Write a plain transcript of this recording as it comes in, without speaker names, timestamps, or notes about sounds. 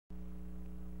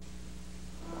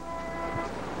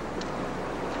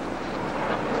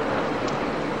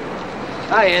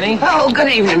Hi, Annie. Oh, good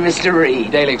evening, Mr.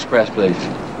 Reid. Daily Express, please.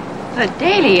 The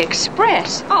Daily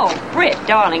Express? Oh, Britt,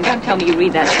 darling, don't tell me you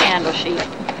read that scandal sheet.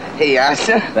 Here you are,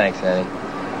 sir. Thanks, Annie.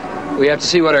 We have to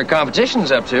see what our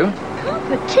competition's up to.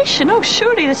 Competition? Oh,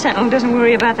 surely the Sentinel doesn't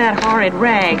worry about that horrid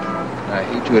rag. I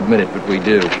hate to admit it, but we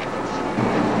do.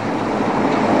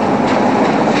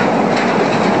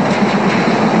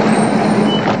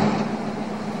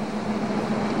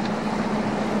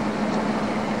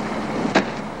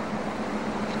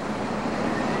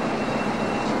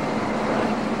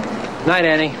 Night,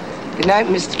 Annie. Good night,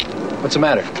 Mr. What's the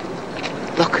matter?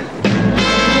 Look.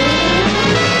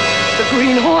 The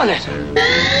Green Hornet.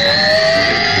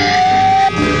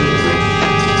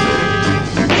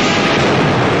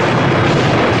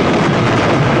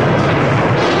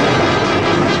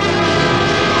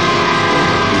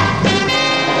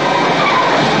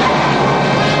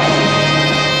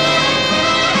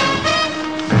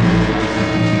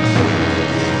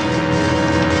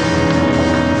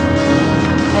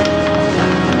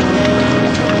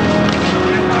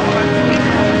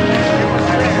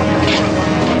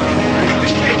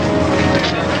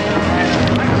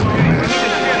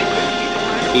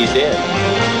 He's dead.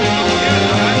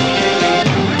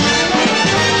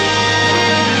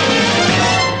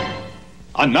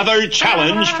 Another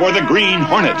challenge for the Green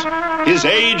Hornet. His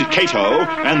aide, Kato,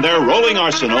 and their rolling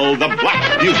arsenal, the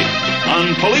Black Beauty.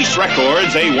 On police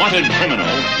records, a wanted criminal,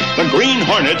 the Green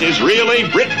Hornet is really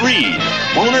Britt Reid,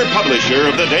 owner publisher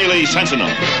of the Daily Sentinel.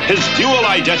 His dual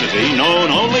identity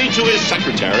known only to his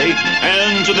secretary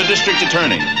and to the district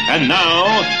attorney. And now,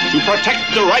 to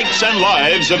protect the rights and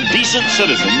lives of decent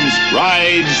citizens,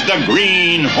 rides the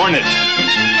Green Hornet.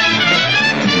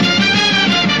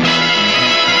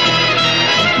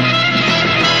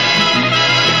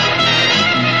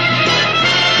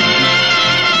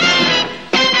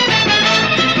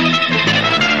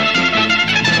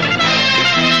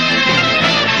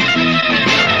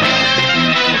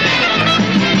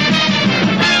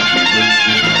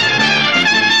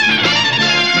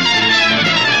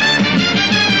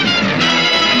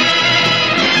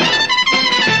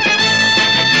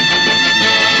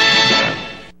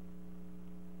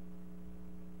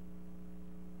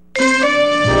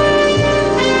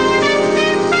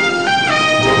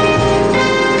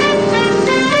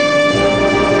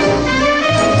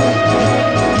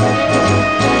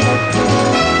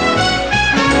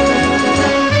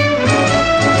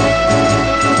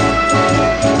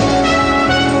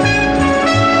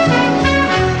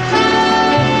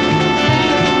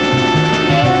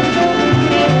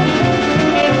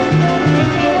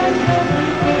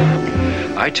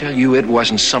 I tell you, it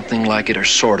wasn't something like it or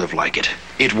sort of like it.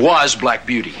 It was Black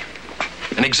Beauty.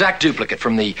 An exact duplicate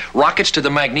from the rockets to the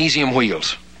magnesium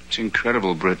wheels. It's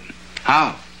incredible, Britt.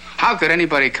 How? How could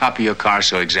anybody copy your car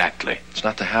so exactly? It's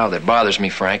not the how that bothers me,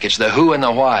 Frank. It's the who and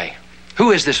the why.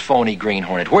 Who is this phony Green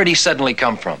Hornet? Where'd he suddenly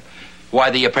come from? Why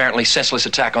the apparently senseless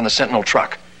attack on the Sentinel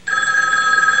truck?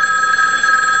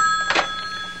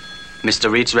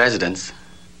 Mr. Reid's residence.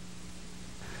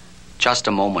 Just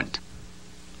a moment.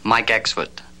 Mike Axford.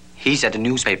 He's at the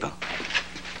newspaper.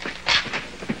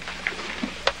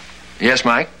 Yes,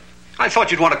 Mike? I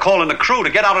thought you'd want to call in the crew to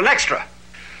get out an extra.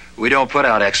 We don't put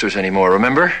out extras anymore,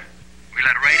 remember? We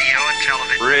let radio and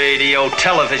television. Radio,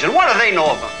 television. What do they know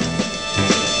about?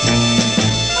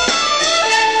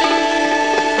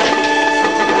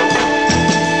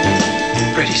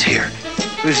 Brady's here.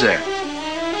 Who's there?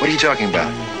 What are you talking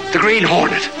about? The Green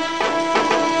Hornet.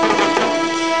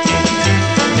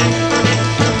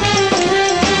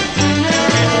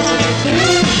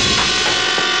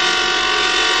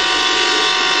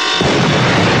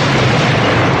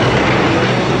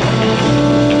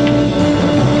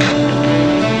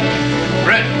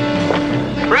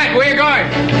 Brett, where you going?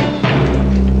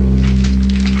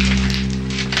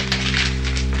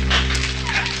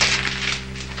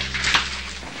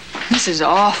 This is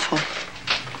awful.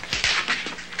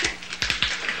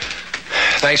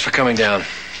 Thanks for coming down.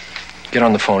 Get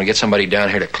on the phone and get somebody down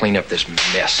here to clean up this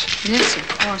mess. Yes, of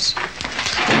course.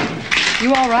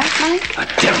 You all right, Mike? A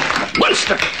devil, a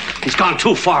monster. He's gone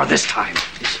too far this time.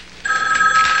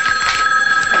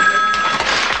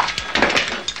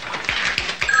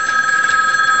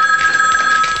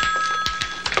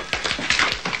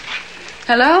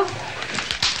 Hello?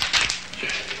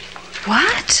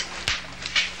 What?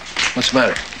 What's the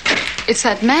matter? It's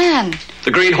that man.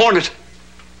 The Green Hornet.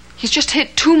 He's just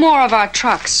hit 2 more of our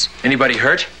trucks. Anybody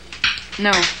hurt?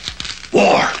 No.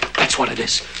 War. That's what it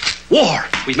is. War.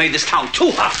 We've made this town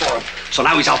too hot for him. So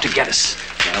now he's out to get us.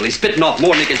 Well, he's bitten off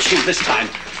more than he can chew this time.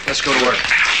 Let's go to work.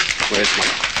 Where's my...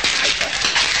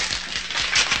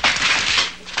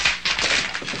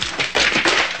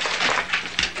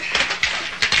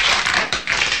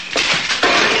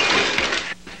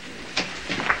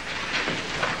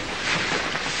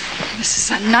 This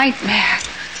is a nightmare.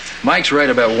 Mike's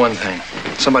right about one thing.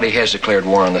 Somebody has declared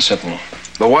war on the Sentinel.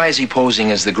 But why is he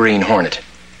posing as the Green Hornet?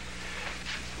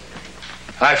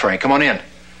 Hi, Frank. Come on in.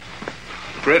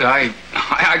 Britt, I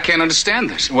can't understand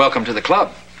this. Welcome to the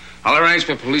club. I'll arrange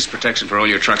for police protection for all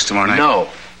your trucks tomorrow night. No.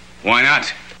 Why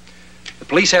not? The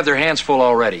police have their hands full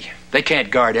already. They can't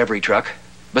guard every truck.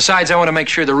 Besides, I want to make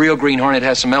sure the real Green Hornet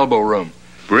has some elbow room.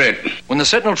 Britt. When the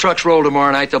Sentinel trucks roll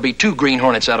tomorrow night, there'll be 2 Green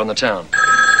Hornets out on the town.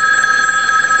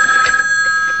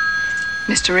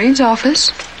 Mr. Reid's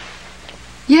office?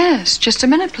 Yes, just a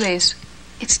minute, please.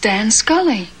 It's Dan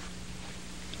Scully.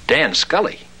 Dan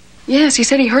Scully? Yes, he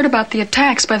said he heard about the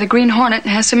attacks by the Green Hornet and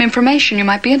has some information you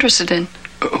might be interested in.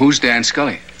 Who's Dan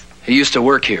Scully? He used to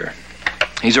work here.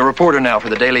 He's a reporter now for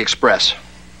the Daily Express.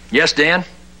 Yes, Dan?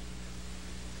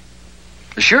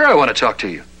 Sure, I want to talk to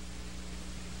you.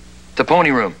 The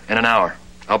Pony Room in an hour.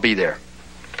 I'll be there.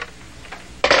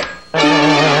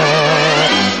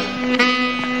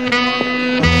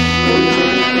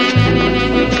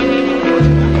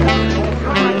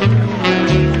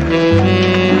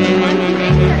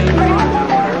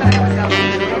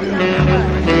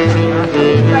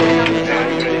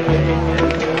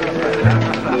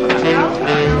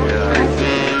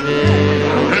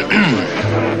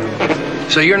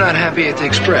 So you're not happy at the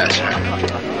Express?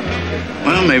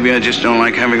 Well, maybe I just don't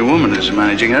like having a woman as a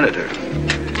managing editor.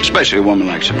 Especially a woman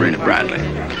like Sabrina Bradley.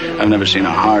 I've never seen a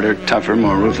harder, tougher,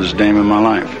 more ruthless dame in my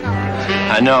life.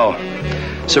 I know.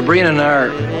 Sabrina and I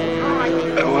are,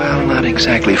 well, not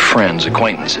exactly friends,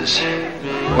 acquaintances.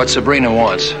 What Sabrina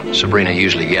wants, Sabrina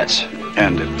usually gets.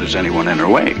 And if there's anyone in her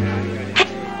way.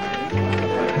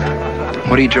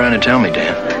 What are you trying to tell me,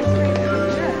 Dan?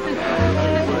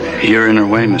 You're in her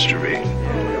way, Mr. Reid.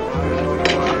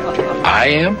 I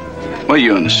am? Well,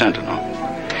 you and the Sentinel.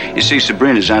 You see,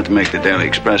 Sabrina's out to make the Daily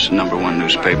Express the #1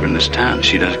 newspaper in this town.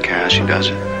 She doesn't care how she does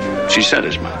it. She said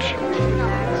as much.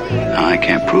 Now, I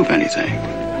can't prove anything.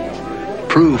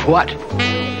 Prove what?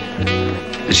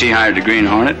 That she hired the Green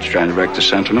Hornet to try to wreck the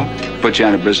Sentinel, put you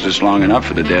out of business long enough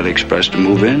for the Daily Express to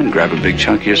move in and grab a big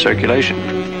chunk of your circulation.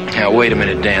 Now, wait a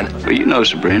minute, Dan. Well, you know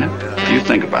Sabrina. You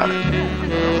think about it.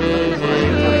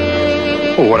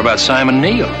 Well, what about Simon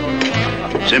Neal?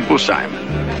 Simple Simon.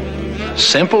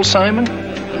 Simple Simon?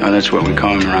 Now, that's what we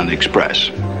call him around the Express.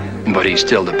 But he's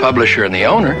still the publisher and the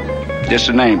owner. Just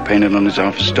a name painted on his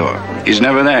office door. He's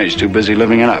never there. He's too busy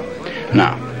living it up.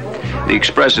 Now, the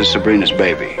Express is Sabrina's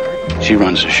baby. She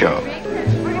runs the show.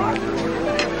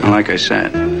 And like I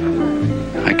said,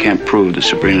 I can't prove that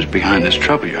Sabrina's behind this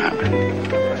trouble you're having.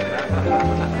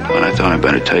 But I thought I'd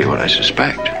better tell you what I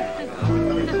suspect.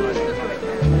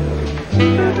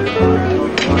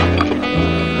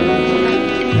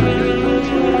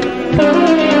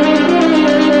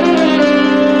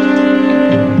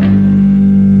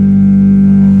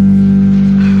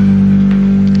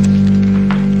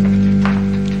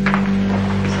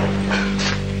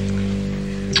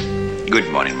 Good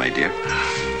morning, my dear.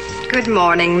 Good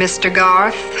morning, Mr.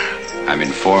 Garth. I'm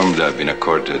informed I've been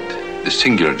accorded the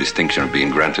singular distinction of being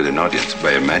granted an audience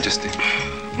by Her Majesty.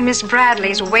 Miss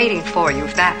Bradley's waiting for you,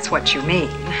 if that's what you mean.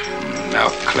 How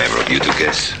clever of you to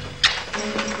guess.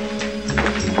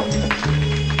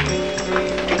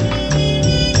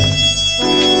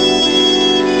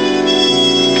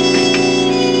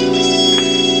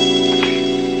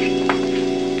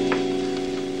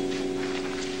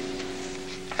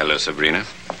 Hello, Sabrina.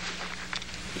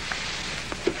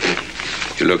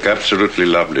 You look absolutely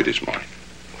lovely this morning.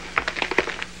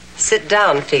 Sit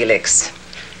down, Felix.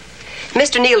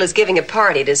 Mr. Neal is giving a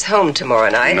party at his home tomorrow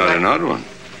night. Not another one.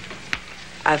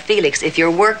 Felix, if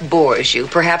your work bores you,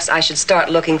 perhaps I should start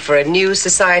looking for a new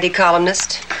society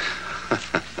columnist.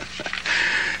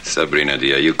 Sabrina,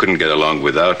 dear, you couldn't get along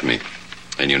without me,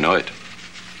 and you know it.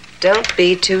 Don't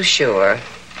be too sure.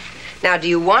 Now, do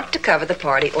you want to cover the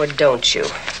party or don't you?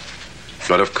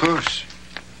 But of course.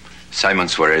 Simon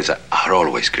soirees are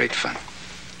always great fun.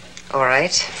 All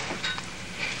right.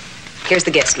 Here's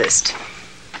the guest list.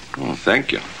 Oh,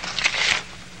 thank you.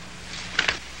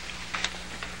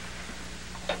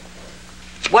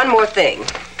 One more thing.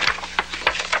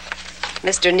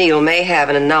 Mr. Neal may have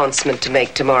an announcement to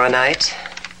make tomorrow night.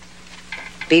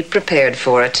 Be prepared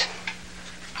for it.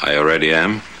 I already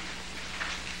am.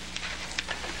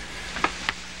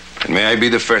 And may I be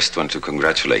the first one to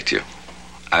congratulate you.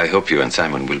 I hope you and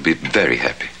Simon will be very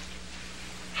happy.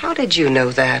 How did you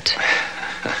know that?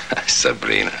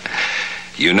 Sabrina,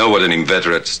 you know what an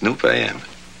inveterate snoop I am.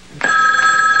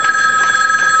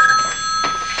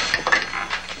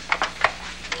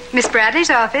 Miss Bradley's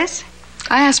office?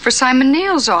 I asked for Simon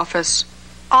Neal's office.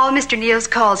 All Mr. Neal's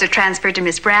calls are transferred to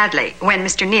Miss Bradley when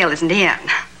Mr. Neal isn't in.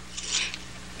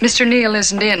 Mr. Neal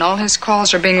isn't in. All his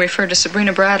calls are being referred to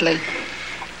Sabrina Bradley.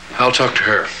 I'll talk to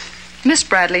her. Miss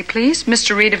Bradley, please.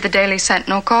 Mr. Reid of the Daily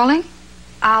Sentinel calling.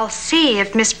 I'll see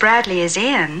if Miss Bradley is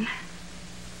in.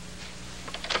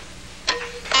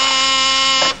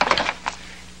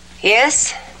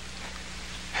 Yes?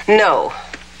 No.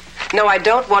 No, I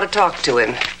don't want to talk to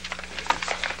him.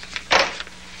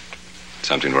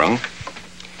 Something wrong?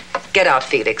 Get out,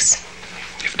 Felix.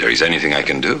 If there is anything I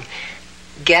can do.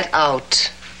 Get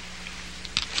out.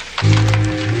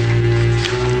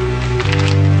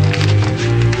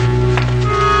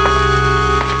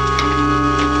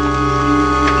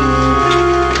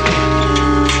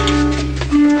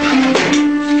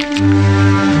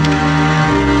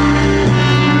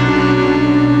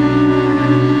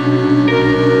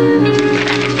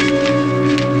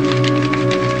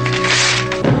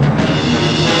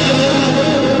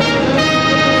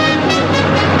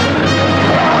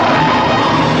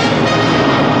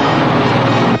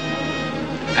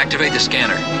 Activate the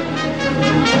scanner.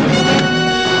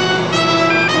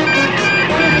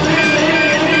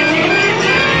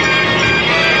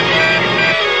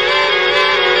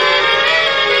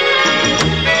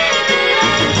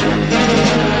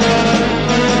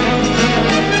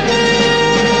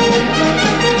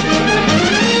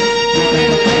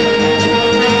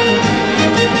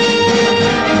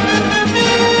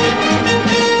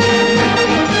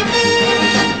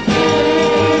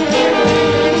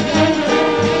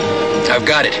 I've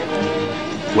got it.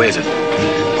 Where is it?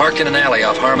 Parked in an alley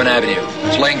off Harmon Avenue.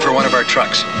 It's laying for one of our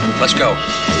trucks. Let's go.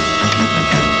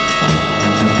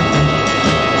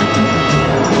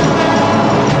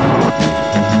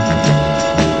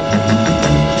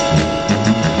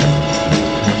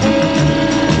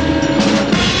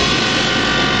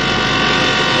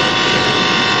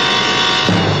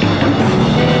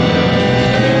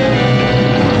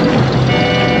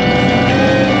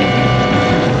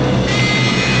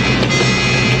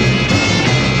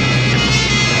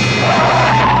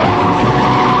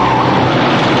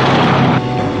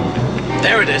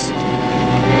 There it is.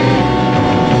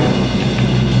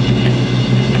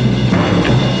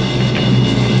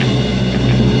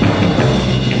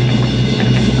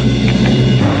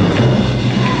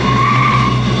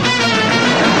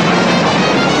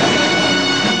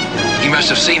 He must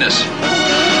have seen us.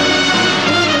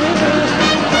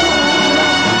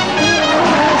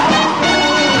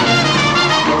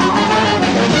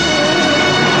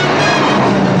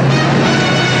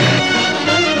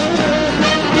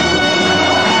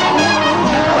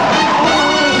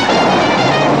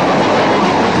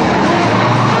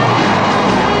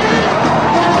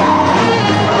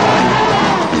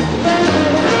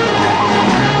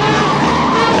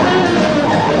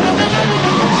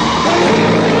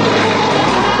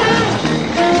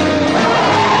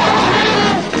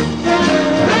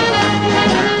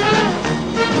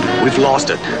 We've lost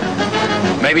it.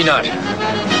 Maybe not.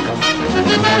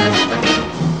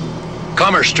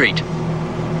 Commerce Street.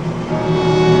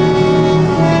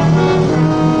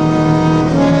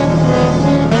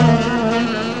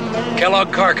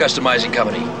 Kellogg Car Customizing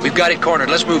Company. We've got it cornered.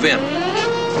 Let's move in.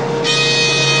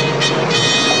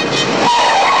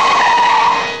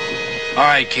 All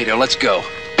right, Kato, let's go.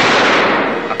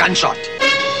 A gunshot.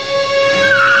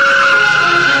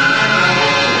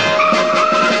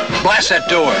 Blast that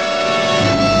door.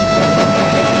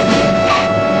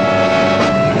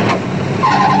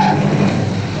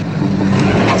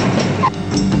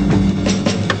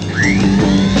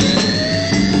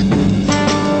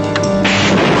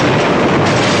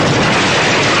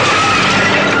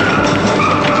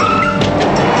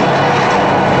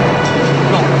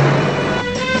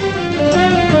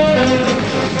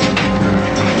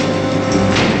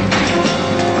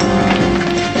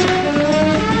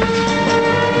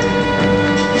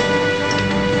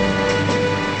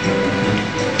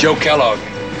 Joe Kellogg.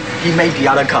 He made the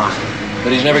other car.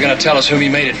 But he's never going to tell us whom he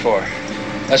made it for.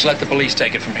 Let's let the police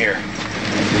take it from here.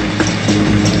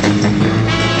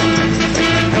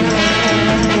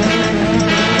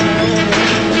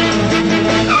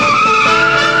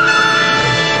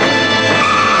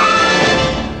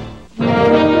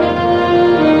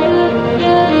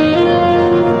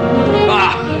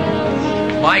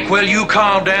 Mike, will you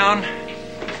calm down?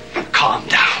 Calm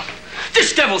down.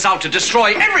 This devil's out to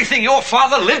destroy everything your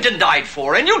father lived and died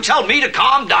for, and you tell me to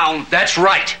calm down. That's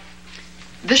right.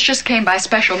 This just came by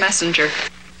special messenger.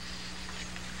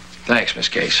 Thanks, Miss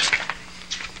Case.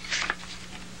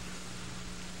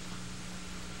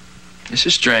 This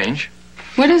is strange.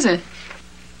 What is it?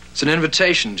 It's an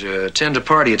invitation to attend a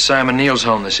party at Simon Neal's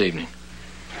home this evening.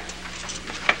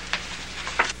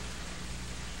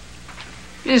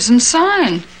 It isn't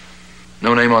signed.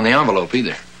 No name on the envelope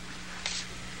either.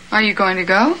 Are you going to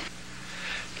go?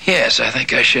 Yes, I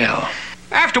think I shall.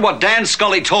 After what Dan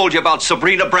Scully told you about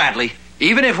Sabrina Bradley.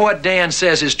 Even if what Dan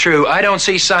says is true, I don't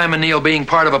see Simon Neal being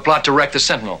part of a plot to wreck the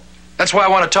Sentinel. That's why I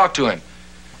want to talk to him.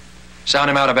 Sound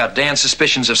him out about Dan's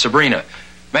suspicions of Sabrina.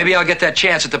 Maybe I'll get that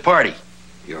chance at the party.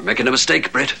 You're making a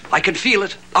mistake, Britt. I can feel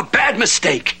it. A bad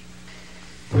mistake.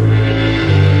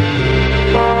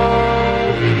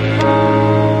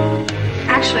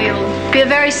 Actually, it'll be a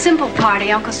very simple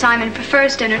party. Uncle Simon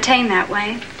prefers to entertain that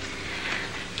way.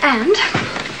 And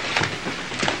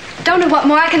don't know what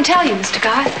more I can tell you, Mr.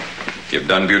 Garth. You've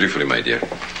done beautifully, my dear.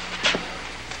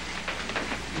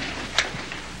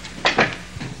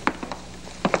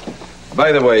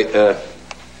 By the way, there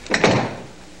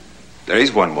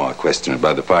is one more question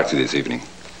about the party this evening.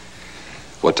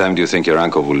 What time do you think your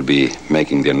uncle will be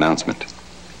making the announcement?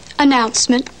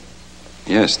 Announcement?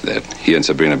 Yes, that he and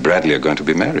Sabrina Bradley are going to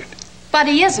be married. But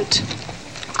he isn't.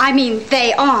 I mean,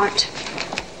 they aren't.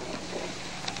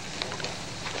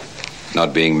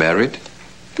 Not being married?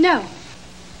 No.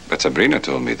 But Sabrina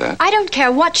told me that. I don't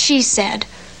care what she said.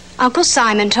 Uncle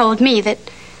Simon told me that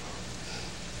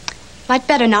I'd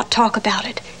better not talk about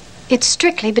it. It's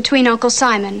strictly between Uncle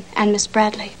Simon and Miss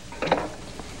Bradley.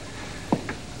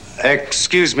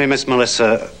 Excuse me, Miss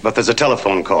Melissa, but there's a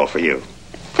telephone call for you.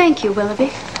 Thank you,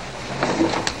 Willoughby.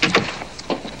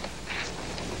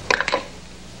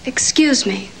 Excuse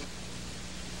me.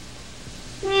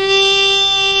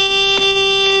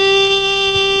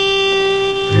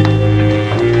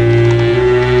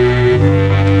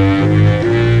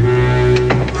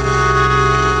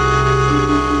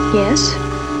 Yes?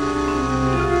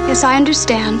 Yes, I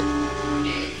understand.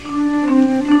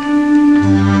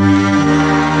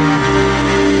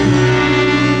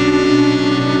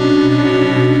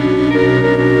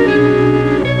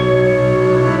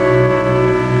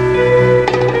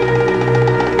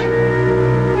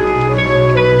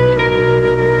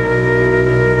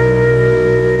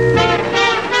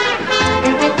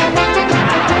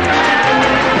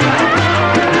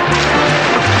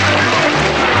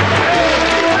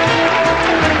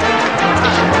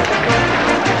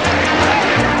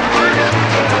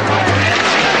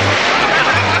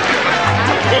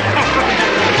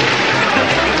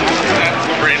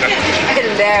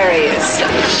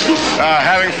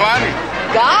 Having fun?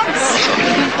 Gough?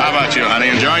 How about you, honey?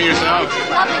 Enjoying yourself?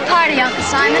 Lovely party, Uncle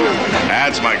Simon.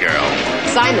 That's my girl.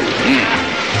 Simon,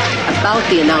 about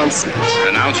the announcement.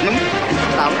 Announcement?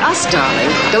 About us,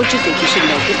 darling. Don't you think you should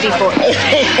make it before...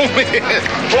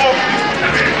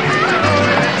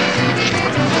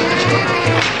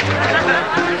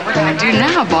 What do I do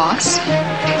now, boss?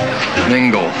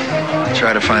 Mingle.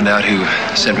 Try to find out who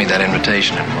sent me that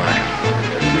invitation and why.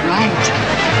 Right.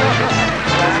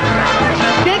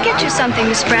 May I get you something,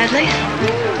 Miss Bradley?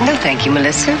 No, thank you,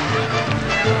 Melissa.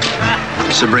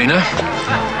 Sabrina?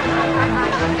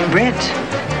 Britt.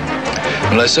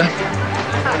 Melissa?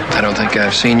 I don't think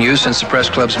I've seen you since the Press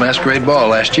Club's masquerade ball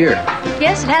last year.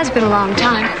 Yes, it has been a long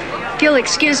time. If you'll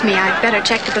excuse me, I'd better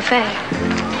check the buffet.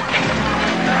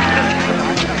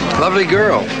 Lovely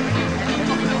girl.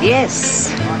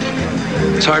 Yes.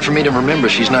 It's hard for me to remember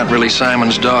she's not really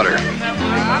Simon's daughter.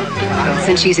 Well,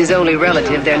 since she's his only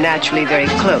relative, they're naturally very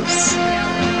close.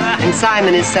 And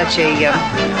Simon is such a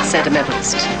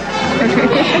sentimentalist.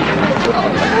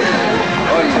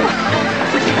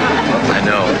 I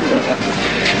know.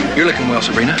 You're looking well,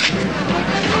 Sabrina.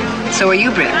 So are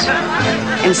you, Britt,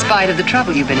 in spite of the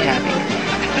trouble you've been having.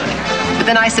 But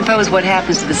then I suppose what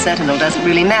happens to the Sentinel doesn't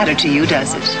really matter to you,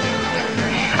 does it?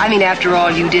 I mean, after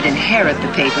all, you did inherit the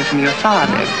paper from your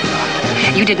father.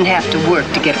 You didn't have to work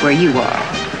to get where you are.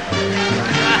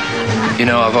 You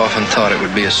know, I've often thought it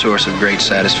would be a source of great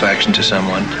satisfaction to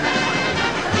someone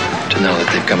to know that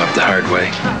they've come up the hard way.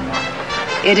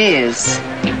 It is.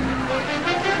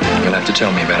 You'll have to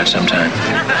tell me about it sometime.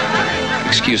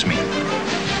 Excuse me.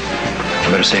 I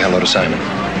better say hello to Simon.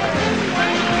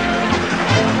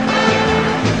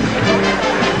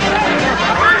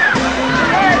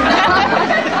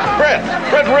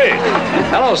 Britt Reid.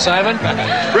 Hello, Simon.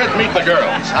 Britt, meet the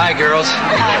girls. Hi, girls.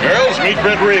 Girls, meet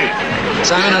Britt Reid.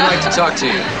 Simon, I'd like to talk to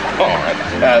you. All right.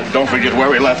 Don't forget where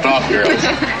we left off, girls.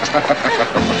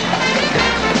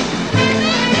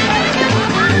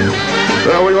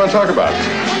 What do you want to talk about?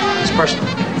 It's personal.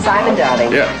 Simon,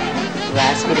 darling. Yeah. You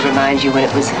asked me to remind you when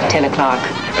it was 10 o'clock.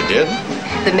 I did?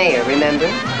 The mayor, remember?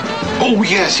 Oh,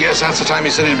 yes. That's the time he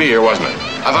said he'd be here, wasn't it?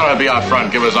 I thought I'd be out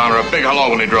front, give his honor a big hello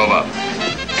when he drove up.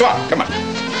 Come on.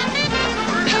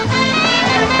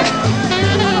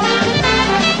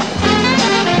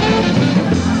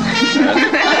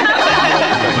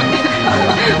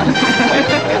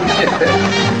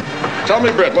 Tell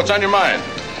me, Britt, what's on your mind?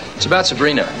 It's about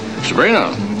Sabrina.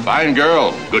 Sabrina? Fine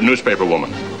girl. Good newspaper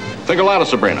woman. Think a lot of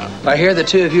Sabrina. I hear the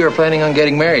two of you are planning on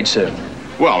getting married soon.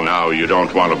 Well, now, you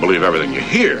don't want to believe everything you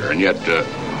hear, and yet,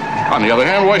 on the other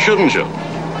hand, why shouldn't you?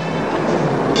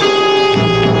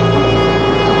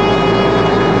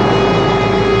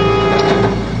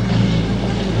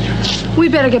 We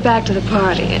better get back to the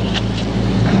party.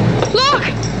 Look!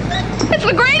 It's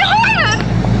the Green Hornet!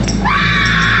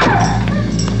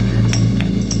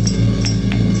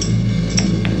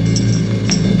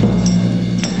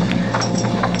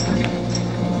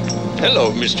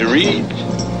 Hello, Mr. Reid.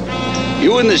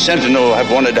 You and the Sentinel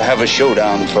have wanted to have a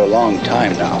showdown for a long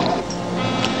time now.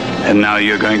 And now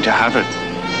you're going to have it.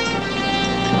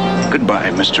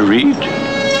 Goodbye, Mr. Reid.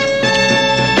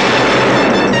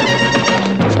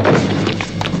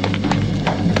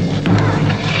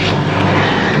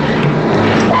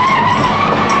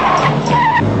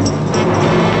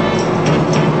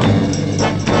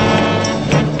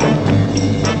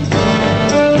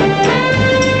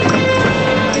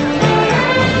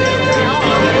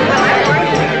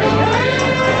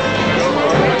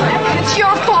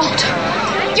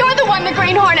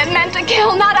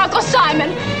 Kill, not Uncle Simon.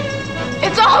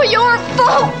 It's all your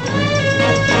fault.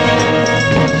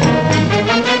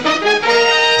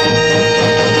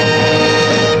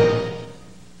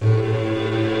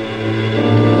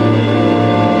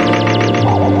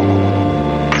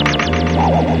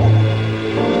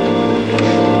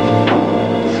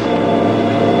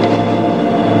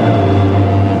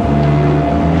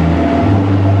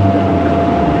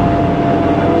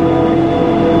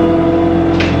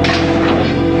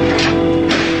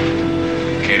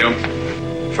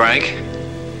 Frank,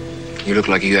 you look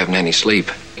like you haven't any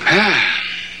sleep.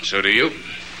 So do you.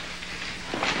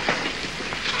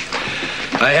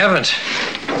 I haven't.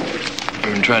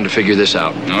 I've been trying to figure this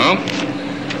out. No?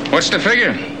 What's the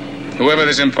figure? Whoever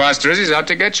this impostor is, he's out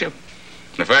to get you.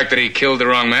 The fact that he killed the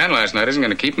wrong man last night isn't going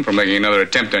to keep him from making another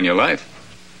attempt on your life.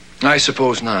 I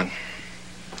suppose not.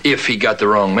 If he got the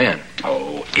wrong man.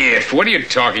 Oh, if? What are you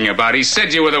talking about? He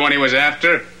said you were the one he was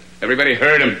after. Everybody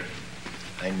heard him.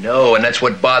 I know, and that's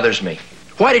what bothers me.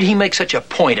 Why did he make such a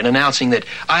point in announcing that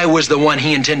I was the one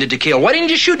he intended to kill? Why didn't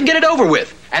you shoot and get it over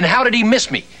with? And how did he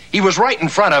miss me? He was right in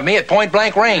front of me at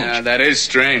point-blank range. Yeah, that is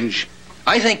strange.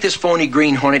 I think this phony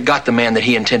Green Hornet got the man that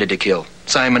he intended to kill,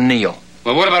 Simon Neal.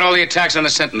 Well, what about all the attacks on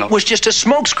the Sentinel? It was just a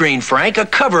smokescreen, Frank, a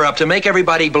cover-up to make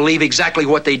everybody believe exactly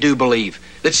what they do believe.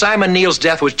 That Simon Neal's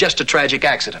death was just a tragic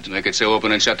accident. To make it so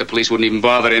open and shut, the police wouldn't even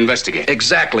bother to investigate.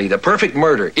 Exactly. The perfect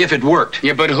murder, if it worked.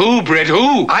 Yeah, but who, Britt,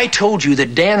 who? I told you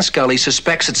that Dan Scully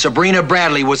suspects that Sabrina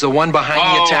Bradley was the one behind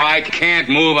the attack. Oh, I can't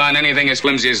move on anything as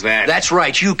flimsy as that. That's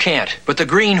right, you can't. But the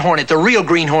Green Hornet, the real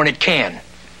Green Hornet, can.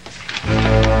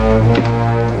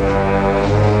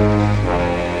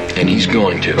 And he's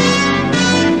going to.